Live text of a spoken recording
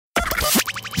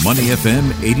Money FM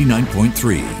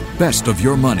 89.3. Best of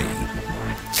your money.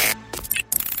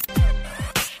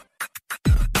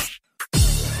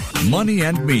 Money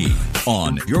and Me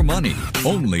on Your Money,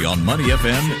 only on Money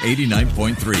FM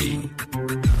 89.3.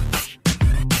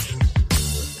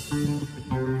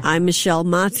 I'm Michelle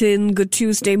Martin. Good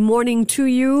Tuesday morning to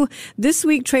you. This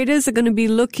week, traders are going to be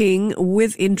looking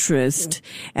with interest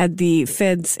at the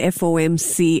Fed's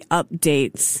FOMC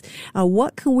updates.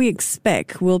 What can we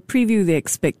expect? We'll preview the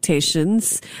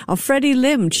expectations. Freddie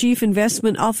Lim, Chief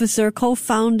Investment Officer,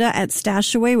 co-founder at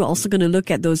Stashaway. We're also going to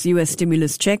look at those U.S.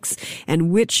 stimulus checks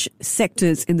and which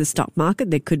sectors in the stock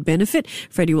market they could benefit.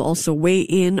 Freddie will also weigh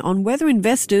in on whether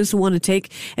investors who want to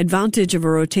take advantage of a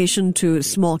rotation to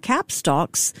small cap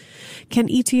stocks, can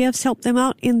ETFs help them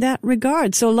out in that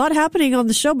regard? So a lot happening on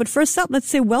the show. But first up, let's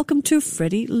say welcome to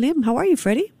Freddie Lim. How are you,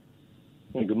 Freddie?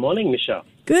 Good morning, Michelle.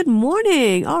 Good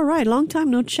morning. All right. Long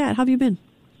time no chat. How have you been?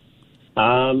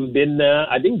 I've been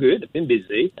good. I've been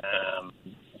busy.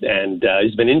 And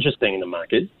it's been interesting in the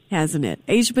market. Hasn't it?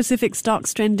 Asia-Pacific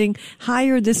stocks trending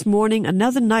higher this morning.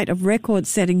 Another night of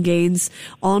record-setting gains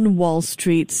on Wall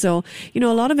Street. So, a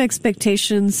lot of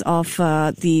expectations of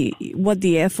what the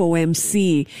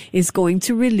FOMC is going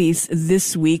to release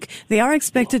this week. They are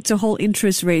expected to hold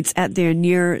interest rates at their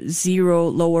near zero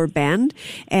lower band,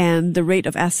 and the rate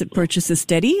of asset purchase is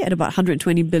steady at about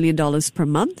 $120 billion per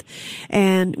month.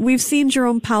 And we've seen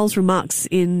Jerome Powell's remarks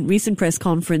in recent press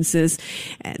conferences.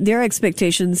 There are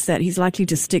expectations that he's likely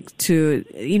to stick to,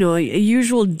 a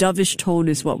usual dovish tone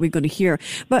is what we're going to hear.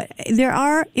 But there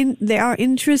are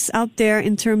interests out there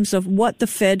in terms of what the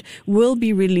Fed will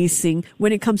be releasing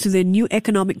when it comes to their new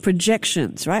economic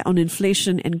projections, right, on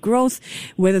inflation and growth,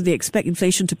 whether they expect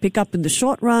inflation to pick up in the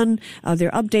short run,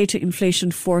 their updated inflation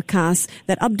forecast,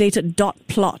 that updated dot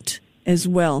plot as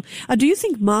well. Do you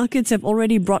think markets have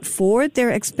already brought forward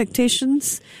their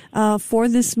expectations for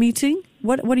this meeting?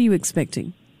 What are you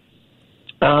expecting?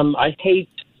 I hate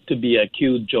to be a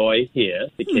killjoy here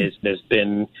because there's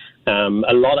been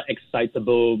a lot of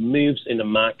excitable moves in the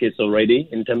markets already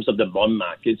in terms of the bond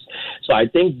markets. So I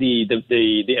think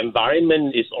the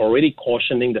environment is already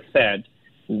cautioning the Fed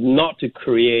not to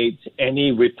create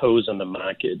any ripples on the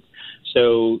market.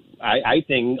 So I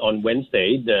think on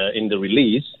Wednesday in the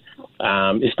release,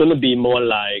 it's going to be more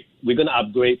like we're going to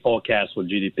upgrade forecasts for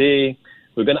GDP.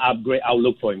 We're going to upgrade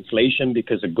outlook for inflation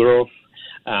because of growth.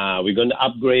 We're going to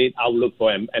upgrade outlook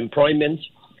for employment,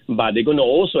 but they're going to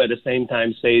also at the same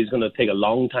time say it's going to take a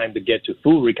long time to get to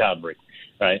full recovery,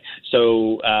 right?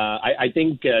 So I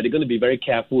think they're going to be very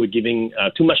careful with giving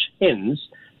too much hints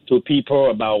to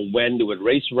people about when they would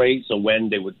raise rates or when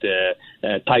they would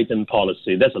tighten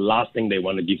policy. That's the last thing they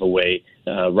want to give away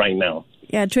right now.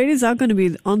 Yeah, traders are going to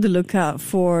be on the lookout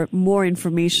for more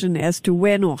information as to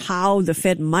when or how the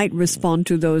Fed might respond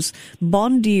to those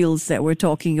bond deals that we're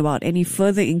talking about, any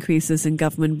further increases in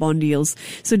government bond yields.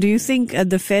 So do you think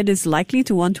the Fed is likely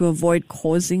to want to avoid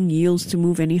causing yields to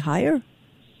move any higher?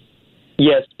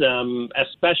 Yes,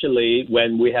 especially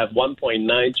when we have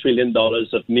 $1.9 trillion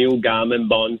of new government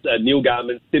bonds, new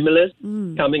government stimulus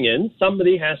coming in.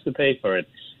 Somebody has to pay for it.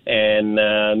 And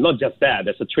not just that,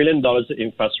 there's $1 trillion of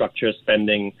infrastructure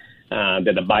spending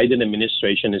that the Biden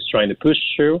administration is trying to push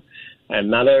through.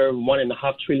 Another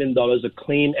 $1.5 trillion of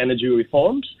clean energy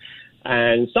reforms.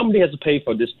 And somebody has to pay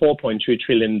for this $4.3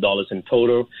 trillion in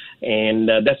total. And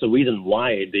that's the reason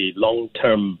why the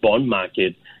long-term bond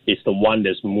market is the one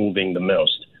that's moving the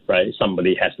most, right?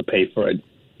 Somebody has to pay for it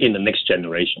in the next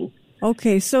generation.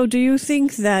 Okay, so do you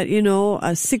think that, a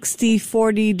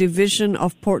 60-40 division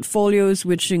of portfolios,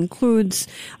 which includes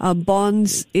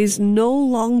bonds, is no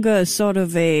longer sort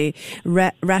of a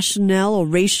rationale or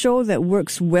ratio that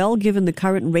works well given the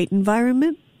current rate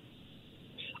environment?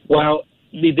 Well,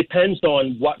 it depends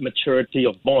on what maturity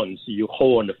of bonds you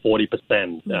hold on the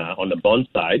 40% on the bond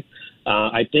side.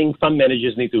 I think fund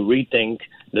managers need to rethink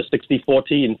the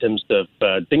 60-40 in terms of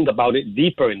think about it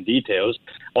deeper in details.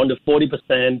 On the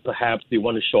 40%, perhaps you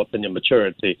want to shorten your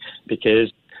maturity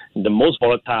because the most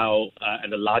volatile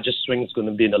and the largest swing is going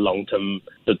to be in the long term,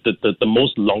 the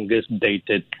most longest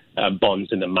dated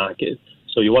bonds in the market.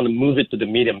 So you want to move it to the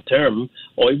medium term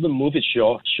or even move it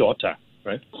shorter,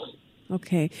 right?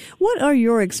 Okay. What are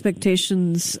your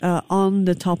expectations on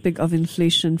the topic of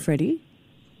inflation, Freddie?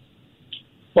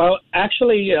 Well,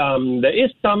 actually, there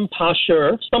is some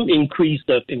increase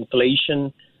of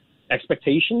inflation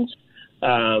expectations.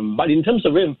 But in terms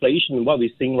of real inflation, what we're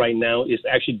seeing right now is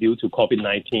actually due to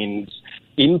COVID-19's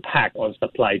impact on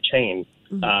supply chain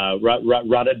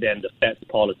rather than the Fed's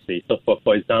policy. So,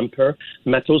 for example,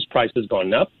 metals prices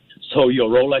gone up. So your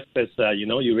Rolex is,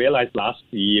 you realize last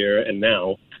year and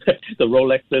now the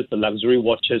Rolexes, the luxury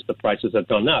watches, the prices have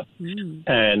gone up.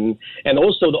 And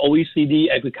also the OECD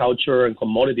Agriculture and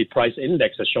Commodity Price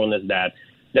Index has shown us that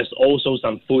there's also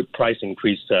some food price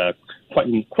increase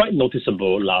quite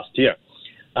noticeable last year.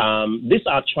 These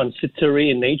are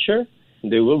transitory in nature.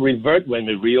 They will revert when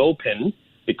we reopen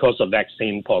because of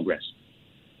vaccine progress.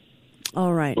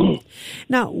 All right.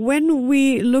 Now, when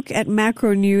we look at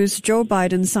macro news, Joe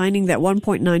Biden signing that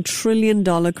 $1.9 trillion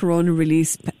corona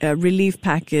relief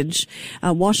package,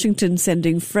 Washington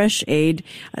sending fresh aid,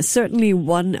 certainly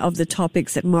one of the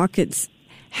topics that markets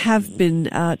have been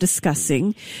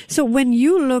discussing. So when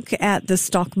you look at the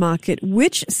stock market,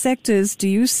 which sectors do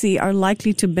you see are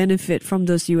likely to benefit from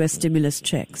those U.S. stimulus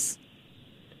checks?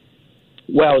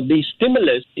 Well, the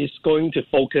stimulus is going to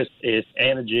focus is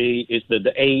energy, is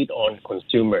the aid on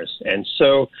consumers. And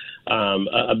so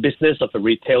a business of a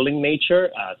retailing nature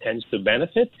tends to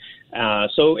benefit.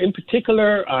 So in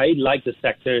particular, I like the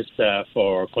sectors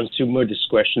for consumer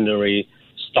discretionary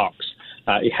stocks.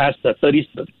 It has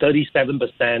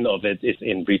 37% of it is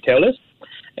in retailers,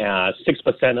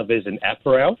 6% of it is in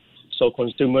apparel. So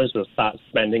consumers will start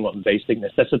spending on basic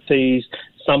necessities.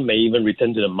 Some may even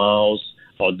return to the malls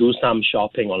or do some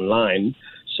shopping online.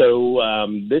 So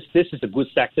this is a good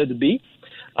sector to be.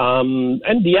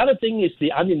 And the other thing is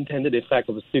the unintended effect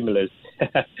of the stimulus.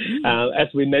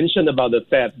 As we mentioned about the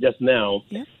Fed just now,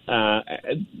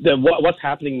 what's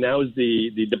happening now is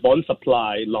the bond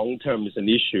supply long-term is an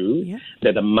issue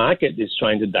that the market is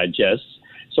trying to digest.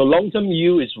 So long-term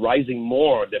yield is rising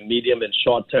more than medium and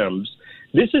short terms.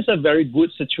 This is a very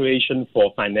good situation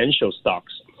for financial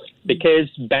stocks because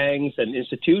banks and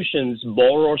institutions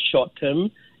borrow short-term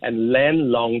and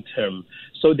lend long-term.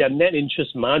 So their net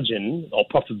interest margin or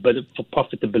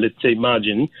profitability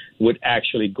margin would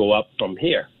actually go up from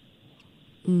here.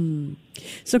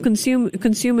 So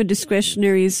consumer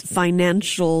discretionaries,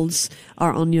 financials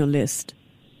are on your list?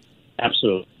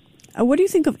 Absolutely. What do you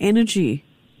think of energy?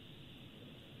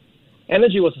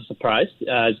 Energy was a surprise.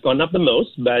 It's gone up the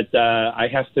most, but I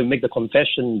have to make the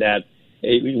confession that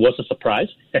it was a surprise.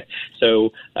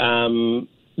 So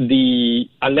unless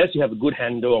you have a good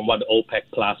handle on what OPEC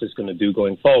Plus is going to do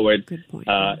going forward, Good point,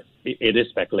 it is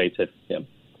speculative. Yeah.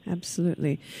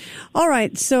 Absolutely. All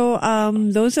right. So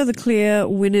those are the clear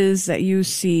winners that you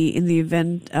see in the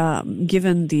event,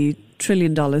 given the $1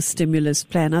 trillion stimulus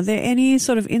plan. Are there any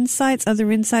sort of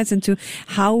other insights into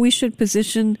how we should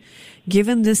position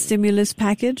given this stimulus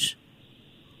package?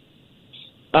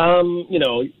 To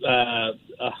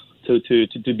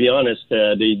be honest,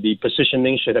 the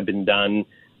positioning should have been done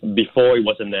before it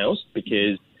was announced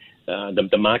because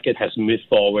the market has moved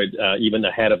forward even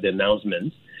ahead of the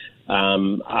announcement.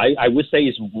 I would say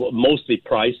it's mostly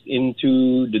priced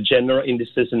into the general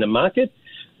indices in the market,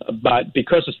 but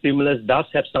because the stimulus does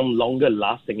have some longer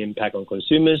lasting impact on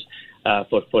consumers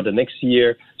for the next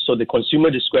year, so the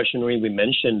consumer discretionary we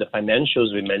mentioned, the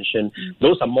financials we mentioned,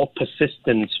 those are more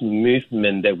persistent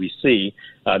movement that we see.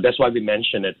 That's why we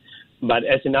mention it. But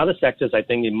as in other sectors, I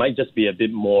think it might just be a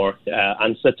bit more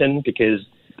uncertain because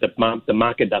the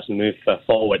market doesn't move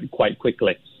forward quite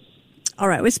quickly. All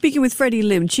right. We're speaking with Freddie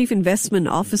Lim, Chief Investment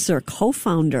Officer,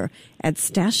 co-founder at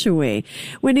Stashaway.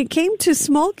 When it came to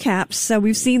small caps,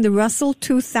 we've seen the Russell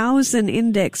 2000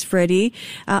 index, Freddie,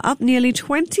 up nearly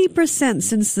 20%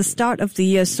 since the start of the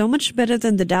year. So much better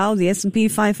than the Dow, the S&P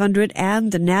 500,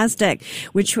 and the NASDAQ,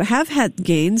 which have had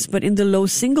gains, but in the low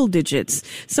single digits.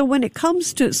 So when it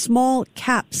comes to small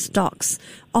cap stocks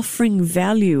offering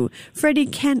value, Freddie,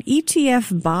 can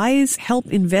ETF buys help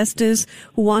investors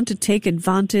who want to take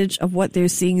advantage of what they're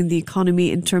seeing in the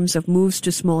economy in terms of moves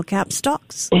to small cap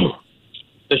stocks?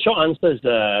 The short answer is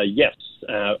yes,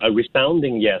 a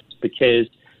resounding yes, because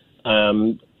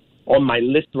on my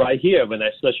list right here, when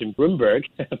I search in Bloomberg,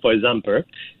 for example,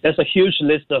 there's a huge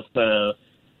list of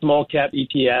small cap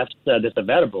ETFs that's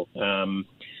available.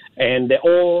 And they're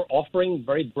all offering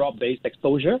very broad-based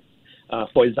exposure.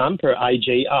 For example,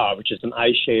 IJR, which is an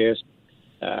iShares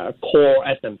core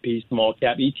S&P small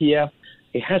cap ETF,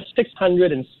 it has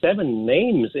 607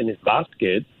 names in its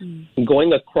basket,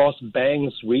 going across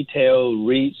banks, retail,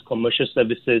 REITs, commercial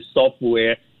services,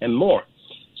 software, and more.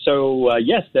 So,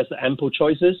 yes, there's ample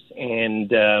choices,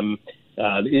 and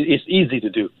it's easy to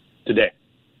do today.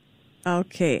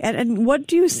 Okay. And what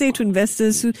do you say to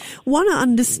investors who want to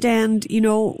understand,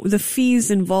 the fees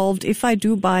involved if I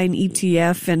do buy an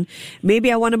ETF and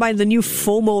maybe I want to buy the new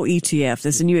FOMO ETF?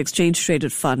 There's a new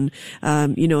exchange-traded fund,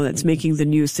 that's making the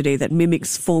news today that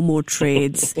mimics FOMO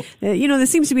trades. There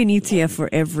seems to be an ETF for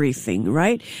everything,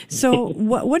 right? So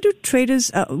what do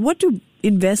traders, what do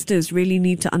investors really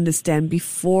need to understand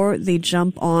before they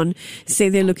jump on, say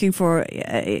they're looking for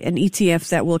an ETF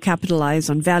that will capitalize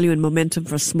on value and momentum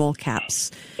for small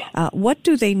caps? What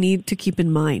do they need to keep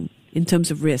in mind in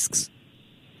terms of risks?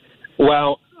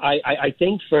 Well, I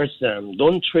think first,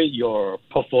 don't treat your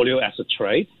portfolio as a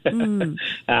trade.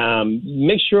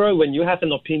 Make sure when you have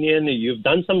an opinion, you've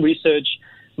done some research,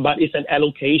 but it's an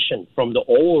allocation from the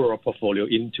overall portfolio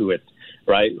into it,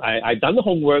 right? I've done the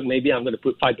homework. Maybe I'm going to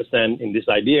put 5% in this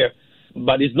idea,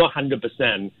 but it's not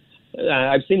 100%.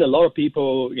 I've seen a lot of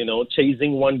people,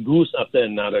 chasing one goose after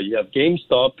another. You have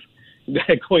GameStop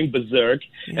going berserk,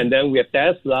 and then we have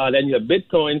Tesla, then you have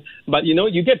Bitcoin. But,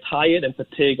 you get tired and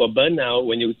fatigued or burn out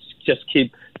when you just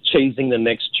keep chasing the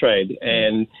next trade.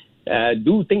 And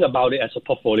do think about it as a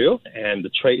portfolio, and the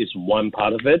trade is one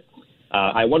part of it.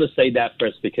 I want to say that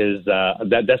first because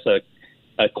that's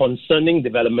a concerning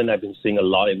development I've been seeing a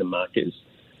lot in the markets.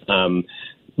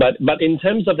 But in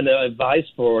terms of an advice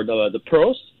for the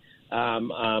pros,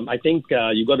 I think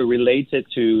you got to relate it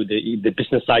to the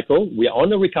business cycle. We are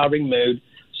on a recovering mode,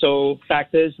 so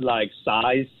factors like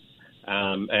size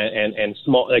and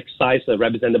small, like size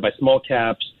represented by small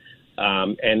caps,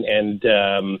 and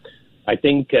I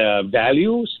think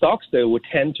value stocks they would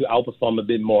tend to outperform a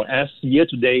bit more as year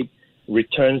to date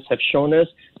returns have shown us.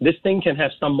 This thing can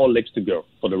have some more legs to go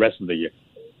for the rest of the year.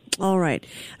 All right.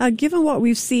 Given what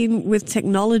we've seen with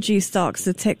technology stocks,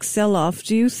 the tech sell-off,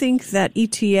 do you think that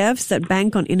ETFs that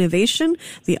bank on innovation,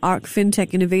 the ARK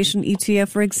FinTech Innovation ETF,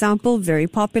 for example, very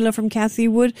popular from Cathie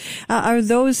Wood, are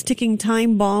those ticking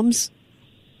time bombs?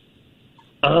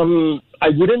 I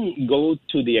wouldn't go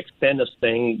to the extent of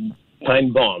saying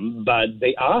time bomb, but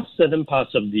there are certain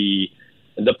parts of the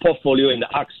portfolio in the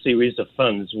ARK series of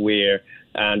funds where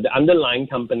the underlying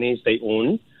companies they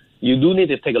own, you do need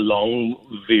to take a long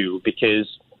view because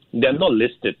they're not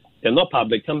listed. They're not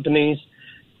public companies.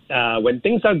 When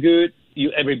things are good,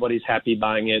 everybody's happy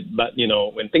buying it. But,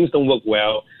 when things don't work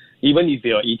well, even if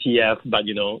you're ETF, but,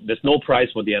 there's no price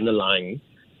for the underlying,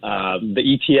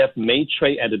 the ETF may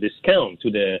trade at a discount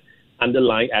to the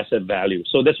underlying asset value.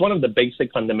 So that's one of the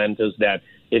basic fundamentals that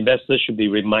investors should be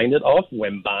reminded of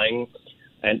when buying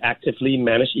an actively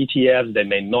managed ETF. They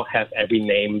may not have every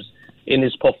names in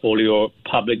his portfolio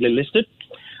publicly listed,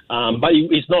 but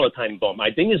it's not a time bomb.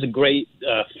 I think it's a great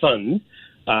fund,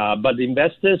 but the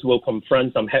investors will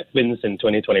confront some headwinds in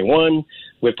 2021.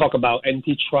 We'll talk about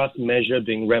antitrust measure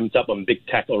being ramped up on big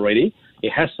tech already.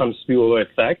 It has some spillover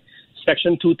effect.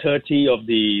 Section 230 of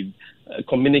the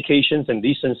Communications and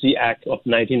Decency Act of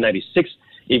 1996,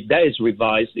 if that is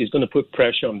revised, it's going to put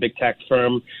pressure on big tech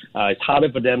firms. It's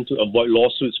harder for them to avoid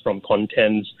lawsuits from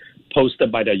contents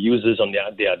posted by their users on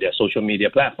their social media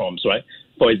platforms, right?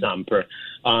 For example,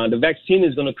 the vaccine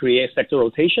is going to create sector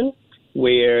rotation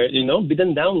where,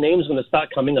 beaten down names are going to start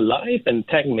coming alive and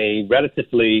tech may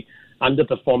relatively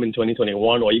underperform in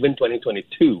 2021 or even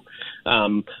 2022.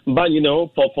 But,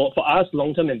 for us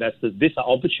long-term investors, these are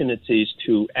opportunities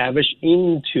to average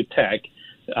into tech,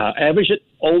 average it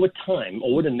over time,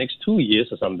 over the next 2 years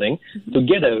or something, to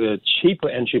get a cheaper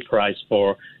entry price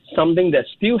for something that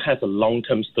still has a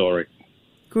long-term story.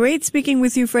 Great speaking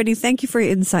with you, Freddie. Thank you for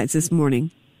your insights this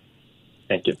morning.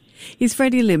 Thank you. He's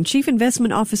Freddie Lim, Chief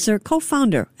Investment Officer,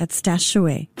 co-founder at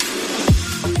StashAway.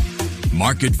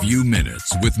 Market View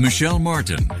Minutes with Michelle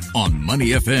Martin on Money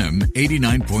FM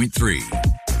 89.3.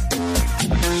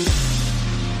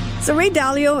 So Ray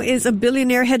Dalio is a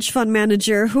billionaire hedge fund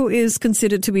manager who is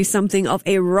considered to be something of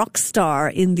a rock star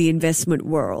in the investment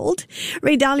world.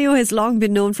 Ray Dalio has long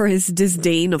been known for his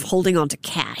disdain of holding on to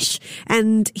cash,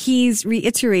 and he's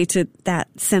reiterated that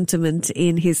sentiment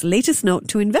in his latest note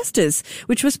to investors,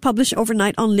 which was published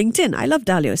overnight on LinkedIn. I love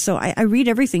Dalio, so I read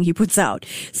everything he puts out.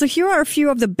 So here are a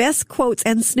few of the best quotes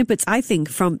and snippets, I think,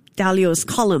 from Dalio's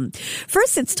column.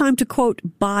 First, it's time to quote,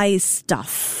 buy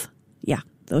stuff. Yeah.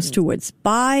 Those two words,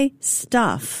 buy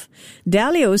stuff.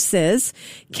 Dalio says,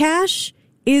 cash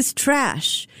is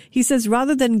trash. He says,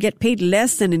 rather than get paid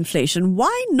less than inflation,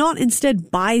 why not instead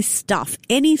buy stuff?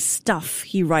 Any stuff,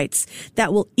 he writes,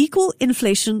 that will equal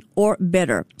inflation or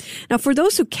better. Now, for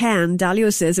those who can,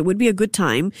 Dalio says it would be a good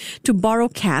time to borrow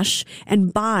cash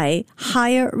and buy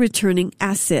higher returning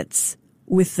assets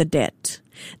with the debt.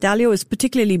 Dalio is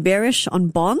particularly bearish on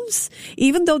bonds.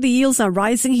 Even though the yields are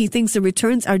rising, he thinks the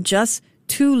returns are just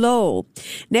too low.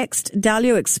 Next,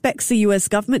 Dalio expects the U.S.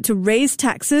 government to raise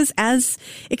taxes as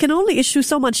it can only issue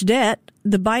so much debt.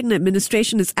 The Biden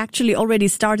administration has actually already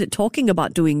started talking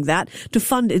about doing that to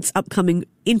fund its upcoming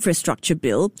infrastructure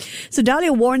bill. So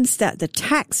Dalio warns that the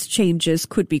tax changes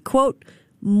could be, quote,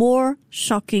 more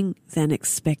shocking than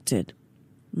expected.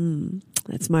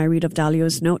 That's my read of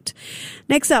Dalio's note.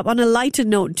 Next up, on a lighter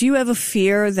note, do you ever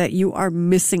fear that you are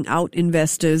missing out,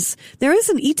 investors? There is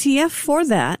an ETF for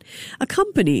that. A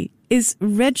company is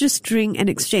registering an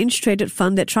exchange-traded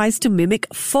fund that tries to mimic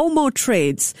FOMO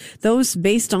trades, those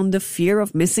based on the fear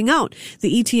of missing out.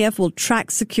 The ETF will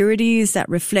track securities that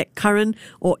reflect current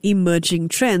or emerging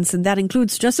trends, and that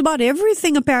includes just about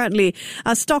everything, apparently.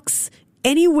 Stocks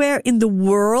anywhere in the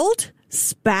world,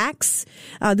 SPACs.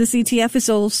 This ETF is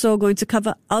also going to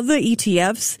cover other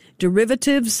ETFs,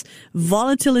 derivatives,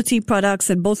 volatility products,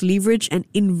 and both leverage and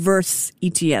inverse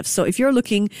ETFs. So if you're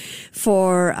looking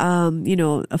for, a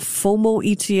FOMO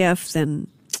ETF, then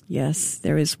yes,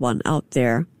 there is one out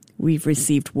there. We've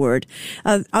received word.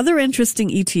 Other interesting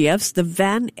ETFs, the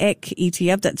Van Eck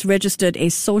ETF that's registered a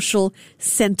social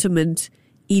sentiment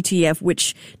ETF,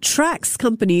 which tracks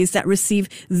companies that receive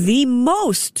the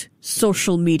most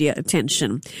social media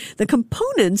attention. The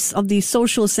components of the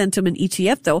social sentiment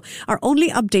ETF, though, are only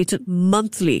updated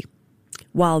monthly,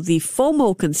 while the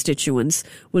FOMO constituents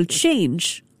will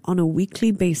change on a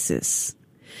weekly basis.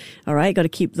 All right, got to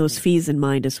keep those fees in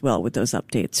mind as well with those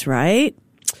updates, right?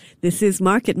 This is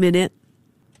Market Minute.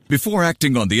 Before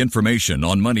acting on the information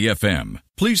on Money FM,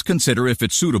 please consider if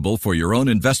it's suitable for your own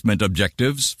investment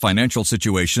objectives, financial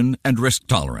situation, and risk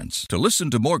tolerance. To listen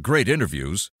to more great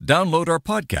interviews, download our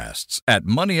podcasts at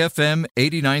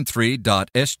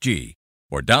moneyfm893.sg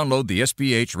or download the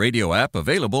SPH radio app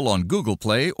available on Google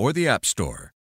Play or the App Store.